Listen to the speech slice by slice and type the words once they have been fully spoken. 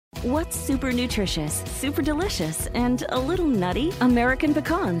What's super nutritious, super delicious, and a little nutty? American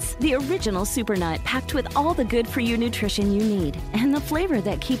pecans, the original super nut packed with all the good-for-you nutrition you need and the flavor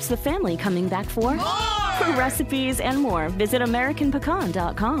that keeps the family coming back for more. For recipes and more, visit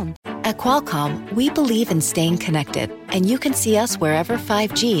AmericanPecan.com. At Qualcomm, we believe in staying connected, and you can see us wherever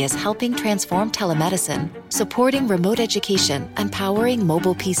 5G is helping transform telemedicine, supporting remote education, and powering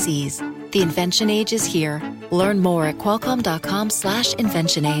mobile PCs. The invention age is here. Learn more at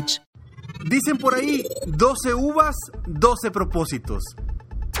qualcomm.com/inventionage. Dicen por ahí, 12 uvas, 12 propósitos.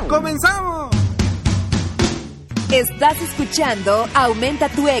 ¡Comenzamos! Estás escuchando Aumenta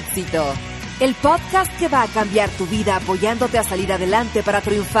tu éxito, el podcast que va a cambiar tu vida apoyándote a salir adelante para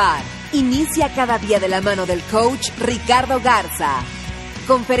triunfar. Inicia cada día de la mano del coach Ricardo Garza,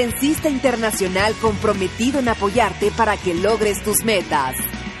 conferencista internacional comprometido en apoyarte para que logres tus metas.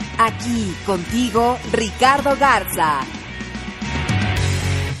 Aquí contigo, Ricardo Garza.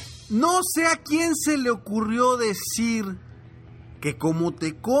 No sé a quién se le ocurrió decir que como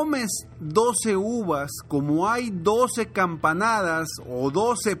te comes 12 uvas, como hay 12 campanadas o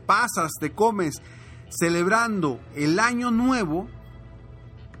 12 pasas te comes celebrando el año nuevo,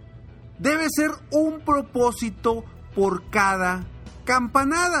 debe ser un propósito por cada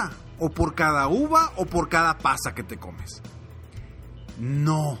campanada, o por cada uva, o por cada pasa que te comes.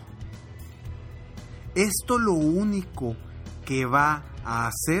 No. Esto lo único que va a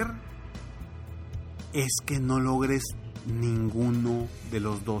hacer es que no logres ninguno de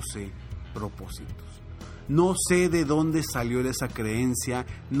los 12 propósitos. No sé de dónde salió esa creencia,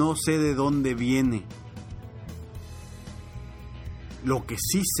 no sé de dónde viene. Lo que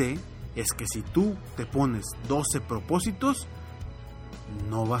sí sé es que si tú te pones 12 propósitos,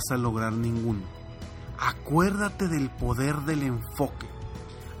 no vas a lograr ninguno. Acuérdate del poder del enfoque.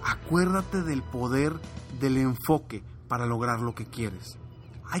 Acuérdate del poder del enfoque para lograr lo que quieres.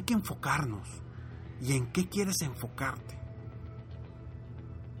 Hay que enfocarnos. ¿Y en qué quieres enfocarte?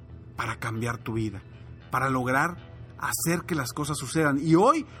 Para cambiar tu vida, para lograr hacer que las cosas sucedan. Y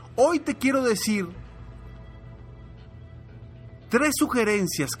hoy te quiero decir 3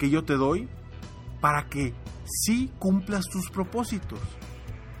 sugerencias que yo te doy para que sí cumplas tus propósitos.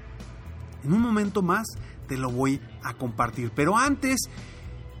 En un momento más te lo voy a compartir. Pero antes,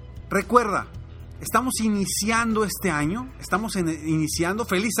 recuerda, estamos iniciando este año. Iniciando.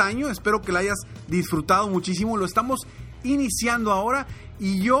 Feliz año. Espero que lo hayas disfrutado muchísimo. Lo estamos iniciando ahora.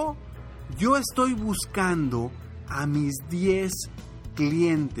 Y yo estoy buscando a mis 10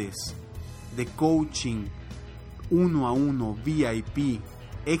 clientes de coaching 1 a 1 VIP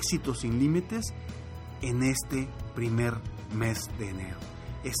éxito sin límites en este primer mes de enero.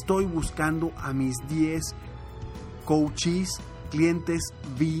 Estoy buscando a mis 10 coaches, clientes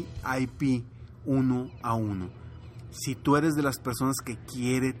VIP 1 a 1. Si tú eres de las personas que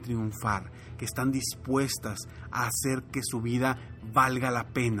quiere triunfar, que están dispuestas a hacer que su vida valga la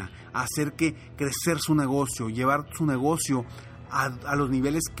pena, a hacer que crecer su negocio, llevar su negocio a los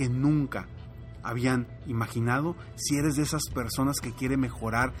niveles que nunca habían imaginado, si eres de esas personas que quiere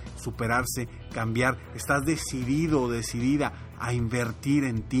mejorar, superarse, cambiar, estás decidido o decidida a invertir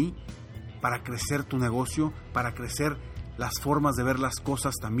en ti para crecer tu negocio, para crecer las formas de ver las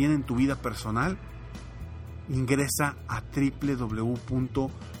cosas también en tu vida personal, ingresa a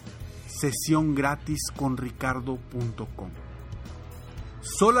www.sesiongratisconricardo.com.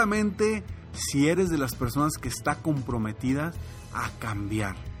 Solamente si eres de las personas que está comprometidas a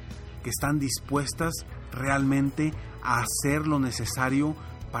cambiar, que están dispuestas realmente a hacer lo necesario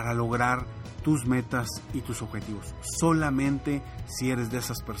para lograr tus metas y tus objetivos. Solamente si eres de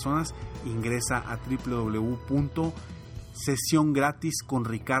esas personas, ingresa a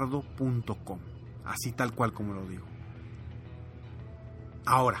www.sesiongratisconricardo.com. Así tal cual como lo digo.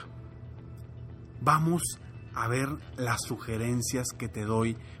 Ahora, vamos a ver las sugerencias que te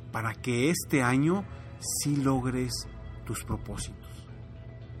doy para que este año sí logres tus propósitos.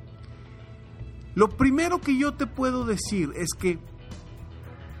 Lo primero que yo te puedo decir es que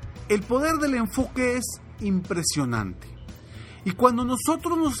el poder del enfoque es impresionante. Y cuando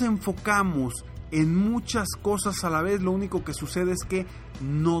nosotros nos enfocamos en muchas cosas a la vez, lo único que sucede es que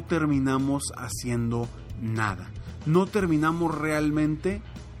no terminamos haciendo nada. No terminamos realmente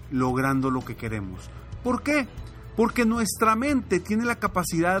logrando lo que queremos. ¿Por qué? Porque nuestra mente tiene la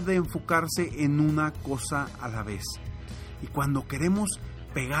capacidad de enfocarse en una cosa a la vez. Y cuando queremos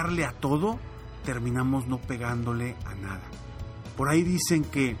pegarle a todo, terminamos no pegándole a nada. Por ahí dicen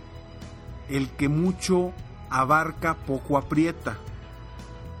que el que mucho abarca, poco aprieta.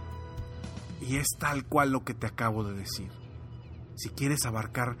 Y es tal cual lo que te acabo de decir. Si quieres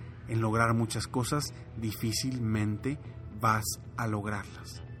abarcar en lograr muchas cosas, difícilmente vas a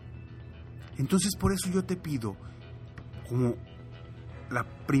lograrlas. Entonces por eso yo te pido, como la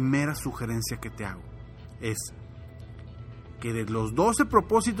primera sugerencia que te hago, es que de los 12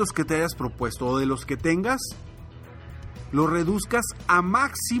 propósitos que te hayas propuesto o de los que tengas, lo reduzcas a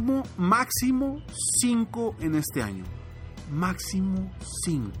máximo 5 en este año. Máximo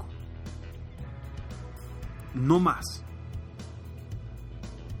 5. No más.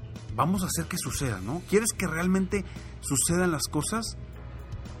 Vamos a hacer que suceda, ¿no? ¿Quieres que realmente sucedan las cosas?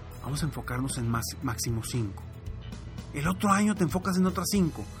 Vamos a enfocarnos en máximo 5. El otro año te enfocas en otras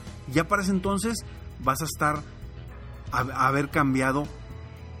 5. Y ya para ese entonces vas a estar haber cambiado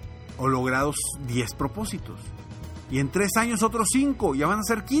o logrado 10 propósitos. Y en 3 años otros 5. Ya van a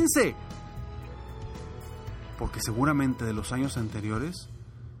ser 15. Porque seguramente de los años anteriores,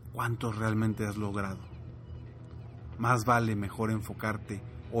 ¿cuántos realmente has logrado? Más vale mejor enfocarte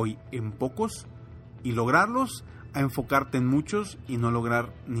hoy en pocos y lograrlos a enfocarte en muchos y no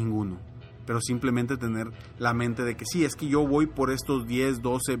lograr ninguno. Pero simplemente tener la mente de que sí, es que yo voy por estos 10,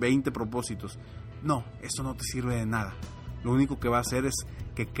 12, 20 propósitos. No, eso no te sirve de nada. Lo único que va a hacer es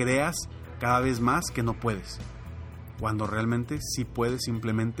que creas cada vez más que no puedes. Cuando realmente sí puedes,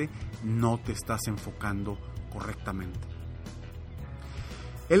 simplemente no te estás enfocando correctamente.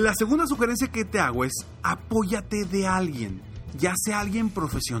 La segunda sugerencia que te hago es apóyate de alguien, ya sea alguien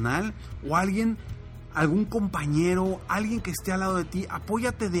profesional o algún compañero, alguien que esté al lado de ti.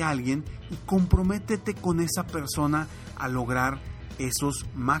 Apóyate de alguien y comprométete con esa persona a lograr esos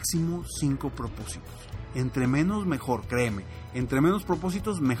máximo 5 propósitos. Entre menos mejor, créeme, entre menos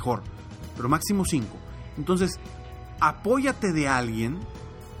propósitos mejor, pero máximo 5. Entonces, apóyate de alguien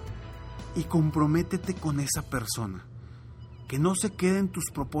y comprométete con esa persona. Que no se queden tus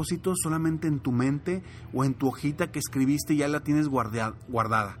propósitos solamente en tu mente o en tu hojita que escribiste y ya la tienes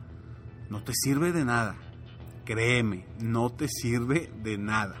guardada. No te sirve de nada. Créeme, no te sirve de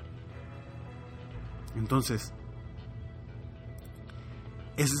nada. Entonces,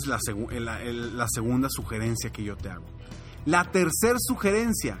 esa es la segunda sugerencia que yo te hago. La tercera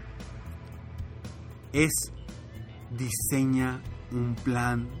sugerencia es diseña un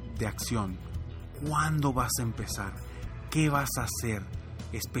plan de acción. ¿Cuándo vas a empezar? ¿Qué vas a hacer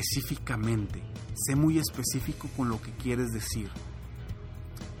específicamente? Sé muy específico con lo que quieres decir.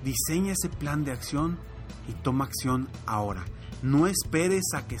 Diseña ese plan de acción y toma acción ahora. No esperes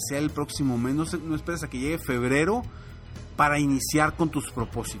a que sea el próximo mes, no esperes a que llegue febrero para iniciar con tus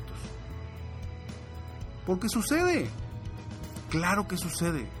propósitos. Porque sucede. Claro que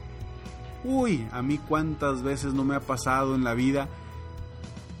sucede. Uy, a mí cuántas veces no me ha pasado en la vida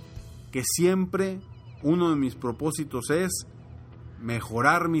que siempre uno de mis propósitos es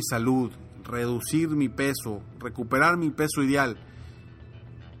mejorar mi salud, reducir mi peso, recuperar mi peso ideal.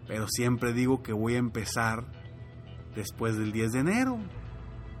 Pero siempre digo que voy a empezar después del 10 de enero.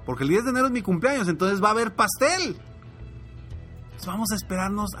 Porque el 10 de enero es mi cumpleaños, entonces va a haber pastel. Entonces vamos a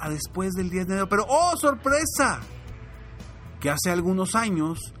esperarnos a después del 10 de enero. Pero ¡oh, sorpresa! Que hace algunos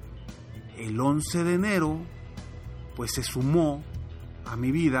años, el 11 de enero, pues se sumó a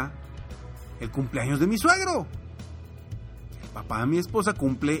mi vida el cumpleaños de mi suegro. El papá de mi esposa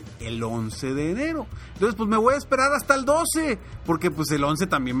cumple el 11 de enero. Entonces pues me voy a esperar hasta el 12, porque pues el 11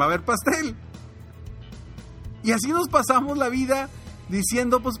 también va a haber pastel. Y así nos pasamos la vida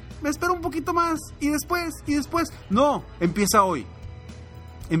diciendo, pues me espero un poquito más y después. No, empieza hoy.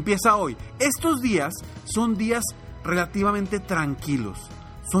 Empieza hoy. Estos días son días relativamente tranquilos.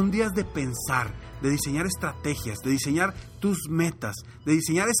 Son días de pensar, de diseñar estrategias, de diseñar tus metas, de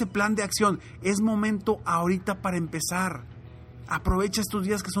diseñar ese plan de acción. Es momento ahorita para empezar. Aprovecha estos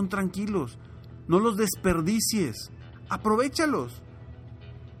días que son tranquilos. No los desperdicies. Aprovéchalos.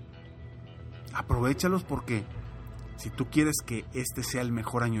 Aprovéchalos porque si tú quieres que este sea el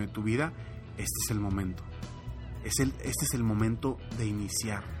mejor año de tu vida, este es el momento. Este es el momento de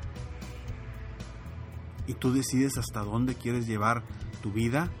iniciar. Y tú decides hasta dónde quieres llevar tu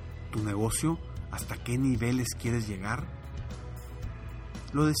vida, tu negocio, hasta qué niveles quieres llegar.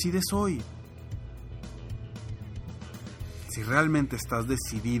 Lo decides hoy. Si realmente estás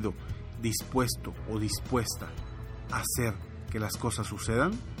decidido, dispuesto o dispuesta a hacer que las cosas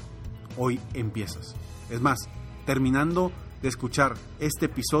sucedan, hoy empiezas. Es más, terminando de escuchar este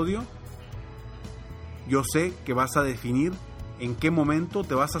episodio, yo sé que vas a definir en qué momento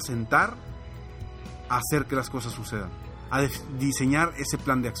te vas a sentar a hacer que las cosas sucedan, a diseñar ese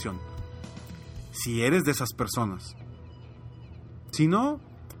plan de acción. Si eres de esas personas. Si no,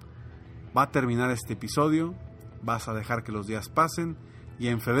 va a terminar este episodio, vas a dejar que los días pasen y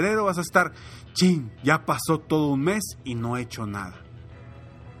en febrero vas a estar, ¡chin! Ya pasó todo un mes y no he hecho nada.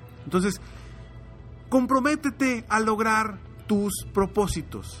 Entonces, comprométete a lograr tus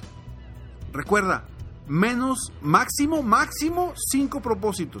propósitos. Recuerda, máximo 5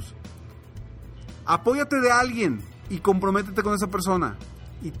 propósitos. Apóyate de alguien y comprométete con esa persona.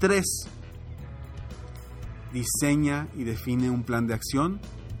 Y 3, diseña y define un plan de acción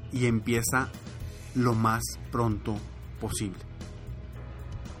y empieza lo más pronto posible.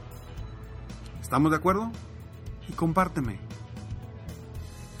 ¿Estamos de acuerdo? Y compárteme.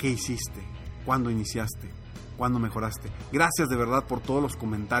 ¿Qué hiciste? ¿Cuándo iniciaste? ¿Cuándo mejoraste? Gracias de verdad por todos los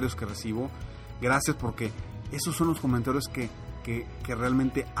comentarios que recibo. Gracias porque esos son los comentarios que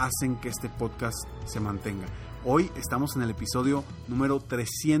realmente hacen que este podcast se mantenga. Hoy estamos en el episodio número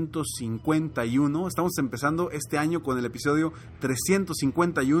 351. Estamos empezando este año con el episodio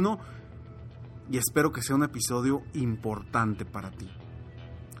 351 y espero que sea un episodio importante para ti.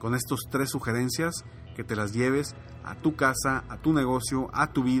 Con estos 3 sugerencias, que te las lleves a tu casa, a tu negocio,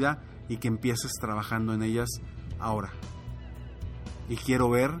 a tu vida y que empieces trabajando en ellas ahora. Y quiero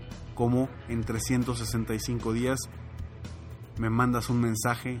ver cómo en 365 días me mandas un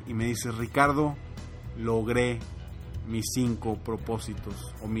mensaje y me dices: Ricardo, logré mis 5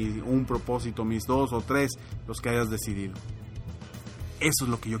 propósitos, o un propósito, mis 2 o 3, los que hayas decidido. Eso es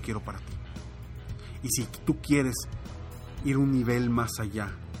lo que yo quiero para ti. Y si tú quieres ir un nivel más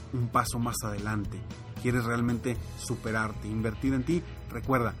allá, un paso más adelante, quieres realmente superarte, invertir en ti,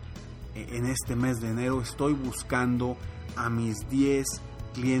 recuerda, en este mes de enero estoy buscando a mis 10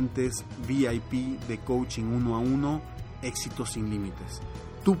 clientes VIP de coaching 1 a 1, éxitos sin límites.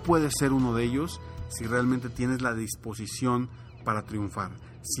 Tú puedes ser uno de ellos si realmente tienes la disposición para triunfar,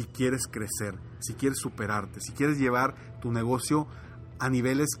 si quieres crecer, si quieres superarte, si quieres llevar tu negocio a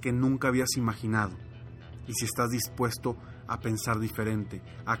niveles que nunca habías imaginado. Y si estás dispuesto a pensar diferente,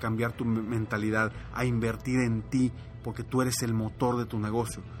 a cambiar tu mentalidad, a invertir en ti, porque tú eres el motor de tu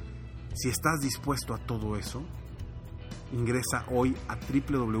negocio. Si estás dispuesto a todo eso, ingresa hoy a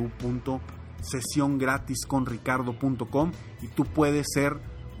www.sesiongratisconricardo.com y tú puedes ser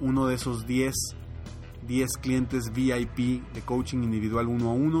uno de esos 10 clientes VIP de coaching individual 1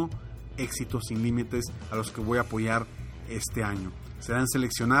 a 1, éxitos sin límites, a los que voy a apoyar este año. Serán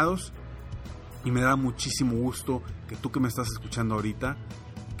seleccionados y me da muchísimo gusto que tú que me estás escuchando ahorita,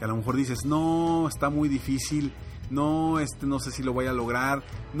 que a lo mejor dices: no, está muy difícil, no sé si lo voy a lograr,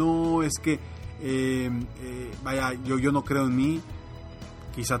 no, es que yo no creo en mí.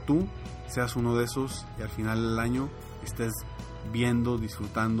 Quizá tú seas uno de esos y al final del año estés viendo,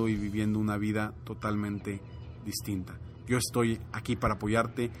 disfrutando y viviendo una vida totalmente distinta. Yo estoy aquí para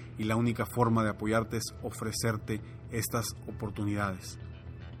apoyarte y la única forma de apoyarte es ofrecerte estas oportunidades.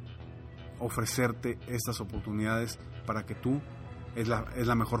 Ofrecerte estas oportunidades para que tú, es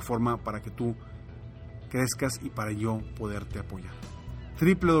la mejor forma para que tú crezcas y para yo poderte apoyar.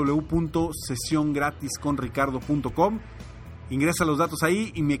 www.sesiongratisconricardo.com. Ingresa los datos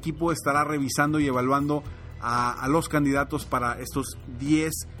ahí y mi equipo estará revisando y evaluando a los candidatos para estos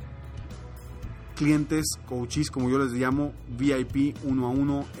 10 clientes coaches, como yo les llamo, VIP 1 a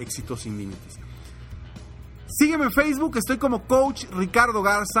 1, éxitos sin límites. Sígueme en Facebook, estoy como Coach Ricardo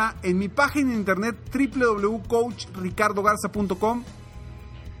Garza, en mi página de internet www.coachricardogarza.com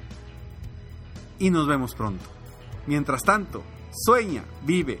y nos vemos pronto. Mientras tanto, sueña,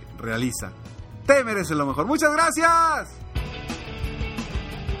 vive, realiza. Te mereces lo mejor. ¡Muchas gracias!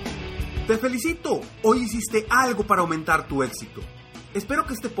 Te felicito, hoy hiciste algo para aumentar tu éxito. Espero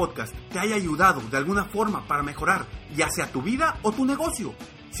que este podcast te haya ayudado de alguna forma para mejorar, ya sea tu vida o tu negocio.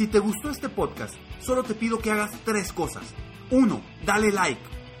 Si te gustó este podcast, solo te pido que hagas 3 cosas. 1. Dale like.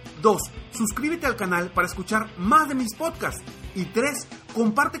 2. Suscríbete al canal para escuchar más de mis podcasts. Y 3.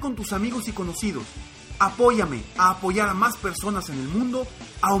 Comparte con tus amigos y conocidos. Apóyame a apoyar a más personas en el mundo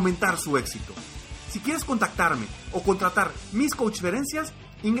a aumentar su éxito. Si quieres contactarme o contratar mis coachferencias,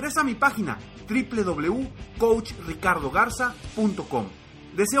 ingresa a mi página www.coachricardogarza.com.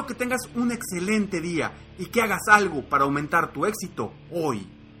 Deseo que tengas un excelente día y que hagas algo para aumentar tu éxito hoy.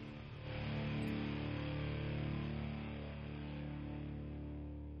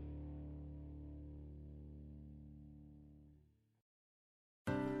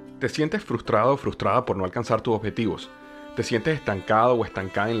 ¿Te sientes frustrado o frustrada por no alcanzar tus objetivos? ¿Te sientes estancado o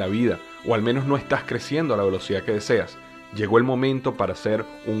estancada en la vida? ¿O al menos no estás creciendo a la velocidad que deseas? Llegó el momento para hacer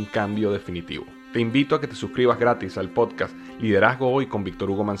un cambio definitivo. Te invito a que te suscribas gratis al podcast Liderazgo Hoy con Víctor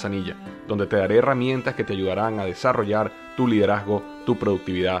Hugo Manzanilla, donde te daré herramientas que te ayudarán a desarrollar tu liderazgo, tu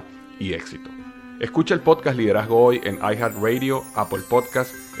productividad y éxito. Escucha el podcast Liderazgo Hoy en iHeartRadio, Apple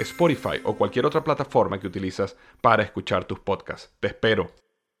Podcasts, Spotify o cualquier otra plataforma que utilizas para escuchar tus podcasts. Te espero.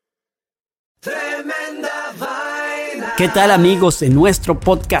 Tremenda vaina. ¿Qué tal, amigos de nuestro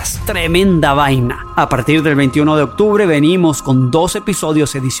podcast Tremenda Vaina? A partir del 21 de octubre venimos con 2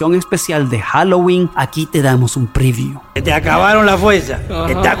 episodios edición especial de Halloween. Aquí te damos un preview. Te acabaron la fuerza,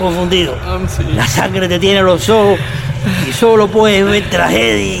 estás confundido. Sí. La sangre te tiene los ojos y solo puedes ver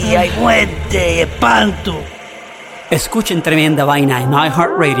tragedia y muerte y espanto. Escuchen Tremenda Vaina en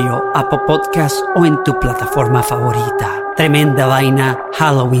iHeartRadio, Apple Podcasts o en tu plataforma favorita. Tremenda Vaina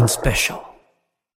Halloween Special.